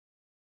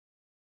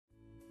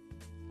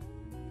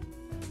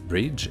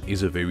Bridge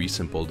is a very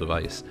simple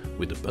device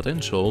with the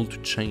potential to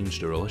change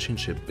the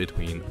relationship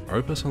between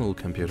our personal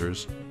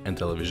computers and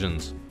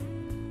televisions.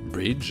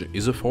 Bridge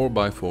is a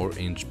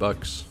 4x4-inch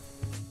box.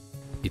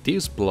 It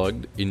is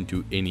plugged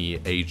into any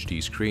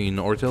HD screen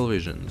or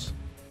televisions.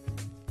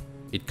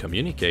 It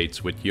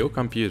communicates with your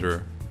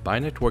computer by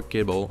network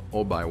cable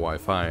or by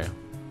Wi-Fi.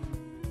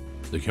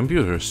 The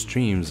computer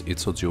streams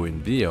its audio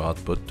and video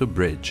output to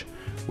Bridge,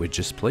 which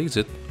displays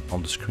it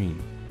on the screen.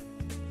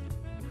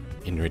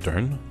 In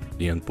return,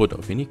 the input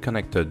of any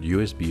connected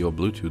USB or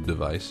Bluetooth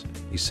device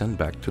is sent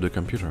back to the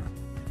computer.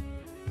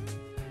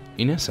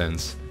 In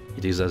essence,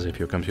 it is as if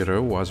your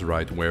computer was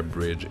right where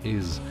Bridge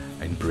is,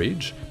 and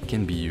Bridge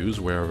can be used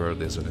wherever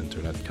there's an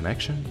internet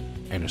connection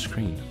and a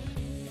screen.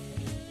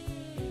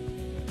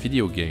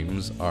 Video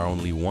games are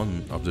only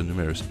one of the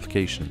numerous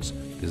applications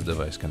this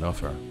device can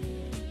offer.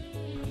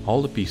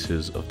 All the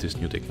pieces of this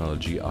new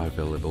technology are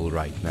available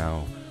right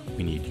now.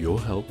 We need your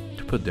help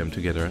to put them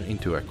together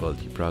into a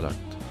quality product.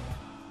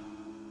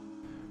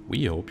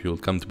 We hope you'll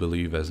come to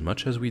believe as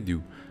much as we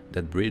do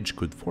that Bridge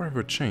could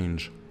forever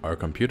change our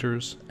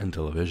computers and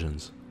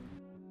televisions.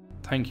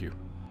 Thank you.